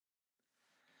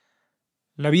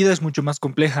La vida es mucho más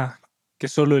compleja que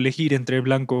solo elegir entre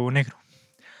blanco o negro.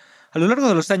 A lo largo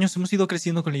de los años hemos ido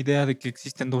creciendo con la idea de que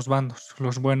existen dos bandos,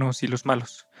 los buenos y los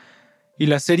malos. Y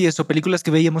las series o películas que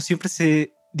veíamos siempre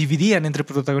se dividían entre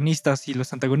protagonistas y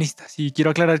los antagonistas. Y quiero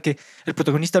aclarar que el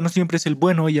protagonista no siempre es el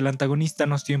bueno y el antagonista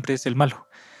no siempre es el malo.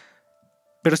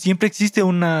 Pero siempre existe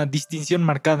una distinción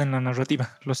marcada en la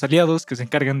narrativa. Los aliados, que se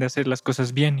encargan de hacer las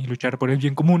cosas bien y luchar por el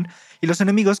bien común, y los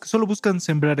enemigos, que solo buscan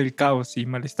sembrar el caos y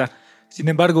malestar. Sin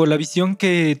embargo, la visión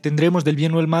que tendremos del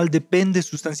bien o el mal depende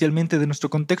sustancialmente de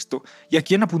nuestro contexto y a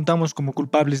quién apuntamos como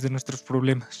culpables de nuestros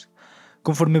problemas.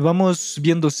 Conforme vamos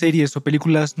viendo series o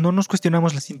películas, no nos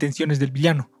cuestionamos las intenciones del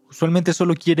villano. Usualmente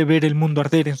solo quiere ver el mundo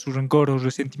arder en su rencor o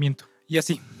resentimiento. Y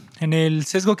así, en el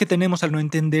sesgo que tenemos al no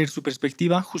entender su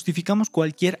perspectiva, justificamos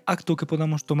cualquier acto que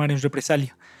podamos tomar en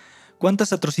represalia.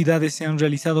 ¿Cuántas atrocidades se han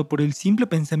realizado por el simple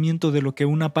pensamiento de lo que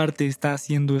una parte está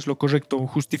haciendo es lo correcto o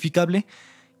justificable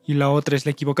y la otra es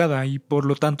la equivocada y por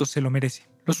lo tanto se lo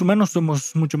merece? Los humanos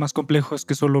somos mucho más complejos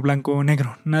que solo blanco o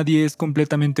negro. Nadie es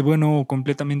completamente bueno o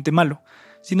completamente malo,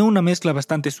 sino una mezcla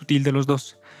bastante sutil de los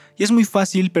dos. Y es muy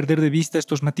fácil perder de vista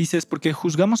estos matices porque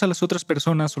juzgamos a las otras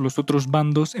personas o los otros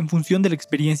bandos en función de la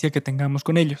experiencia que tengamos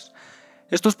con ellos.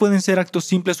 Estos pueden ser actos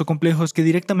simples o complejos que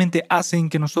directamente hacen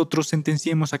que nosotros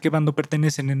sentenciemos a qué bando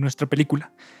pertenecen en nuestra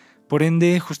película. Por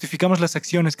ende, justificamos las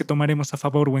acciones que tomaremos a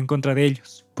favor o en contra de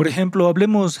ellos. Por ejemplo,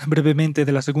 hablemos brevemente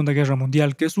de la Segunda Guerra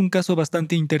Mundial, que es un caso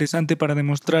bastante interesante para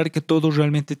demostrar que todo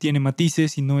realmente tiene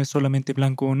matices y no es solamente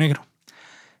blanco o negro.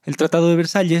 El Tratado de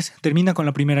Versalles termina con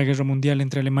la Primera Guerra Mundial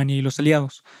entre Alemania y los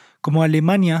aliados. Como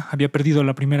Alemania había perdido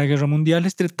la Primera Guerra Mundial,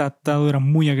 este tratado era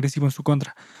muy agresivo en su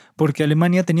contra, porque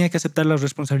Alemania tenía que aceptar la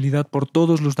responsabilidad por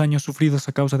todos los daños sufridos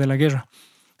a causa de la guerra.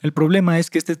 El problema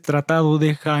es que este tratado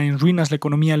deja en ruinas la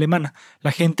economía alemana,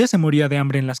 la gente se moría de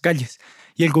hambre en las calles,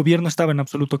 y el gobierno estaba en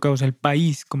absoluto caos, el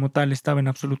país como tal estaba en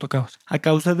absoluto caos. A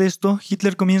causa de esto,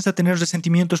 Hitler comienza a tener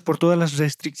resentimientos por todas las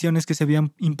restricciones que se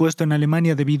habían impuesto en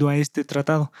Alemania debido a este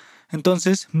tratado.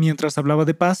 Entonces, mientras hablaba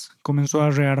de paz, comenzó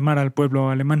a rearmar al pueblo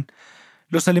alemán.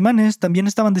 Los alemanes también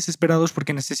estaban desesperados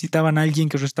porque necesitaban a alguien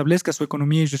que restablezca su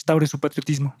economía y restaure su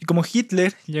patriotismo. Y como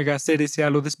Hitler llega a ser ese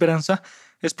halo de esperanza,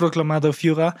 es proclamado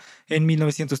Führer en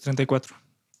 1934.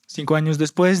 5 años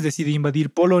después decide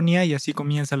invadir Polonia y así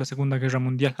comienza la Segunda Guerra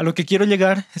Mundial. A lo que quiero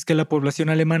llegar es que la población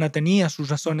alemana tenía sus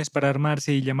razones para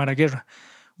armarse y llamar a guerra.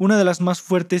 Una de las más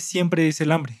fuertes siempre es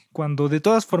el hambre. Cuando de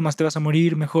todas formas te vas a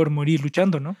morir, mejor morir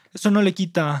luchando, ¿no? Eso no le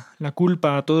quita la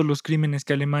culpa a todos los crímenes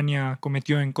que Alemania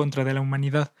cometió en contra de la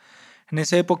humanidad. En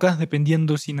esa época,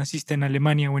 dependiendo si naciste en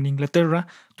Alemania o en Inglaterra,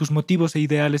 tus motivos e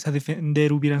ideales a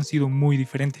defender hubieran sido muy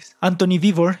diferentes. Anthony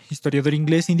Beevor, historiador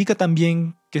inglés, indica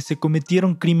también que se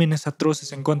cometieron crímenes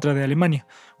atroces en contra de Alemania.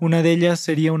 Una de ellas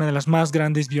sería una de las más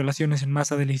grandes violaciones en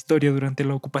masa de la historia durante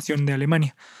la ocupación de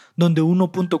Alemania, donde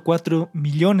 1.4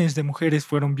 millones de mujeres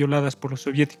fueron violadas por los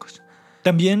soviéticos.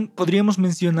 También podríamos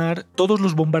mencionar todos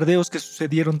los bombardeos que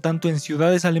sucedieron tanto en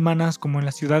ciudades alemanas como en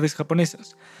las ciudades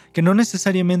japonesas, que no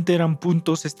necesariamente eran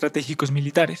puntos estratégicos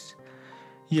militares,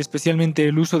 y especialmente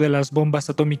el uso de las bombas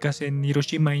atómicas en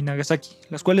Hiroshima y Nagasaki,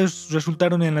 las cuales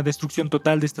resultaron en la destrucción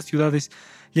total de estas ciudades,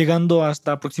 llegando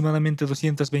hasta aproximadamente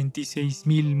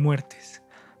 226.000 muertes,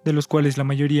 de los cuales la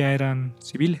mayoría eran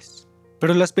civiles.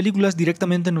 Pero las películas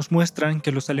directamente nos muestran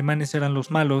que los alemanes eran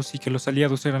los malos y que los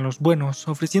aliados eran los buenos,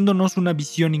 ofreciéndonos una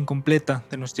visión incompleta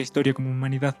de nuestra historia como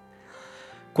humanidad.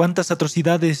 ¿Cuántas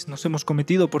atrocidades nos hemos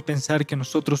cometido por pensar que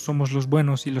nosotros somos los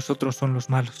buenos y los otros son los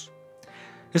malos?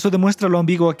 Eso demuestra lo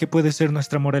ambigua que puede ser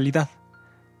nuestra moralidad.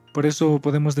 Por eso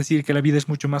podemos decir que la vida es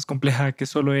mucho más compleja que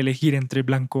solo elegir entre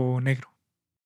blanco o negro.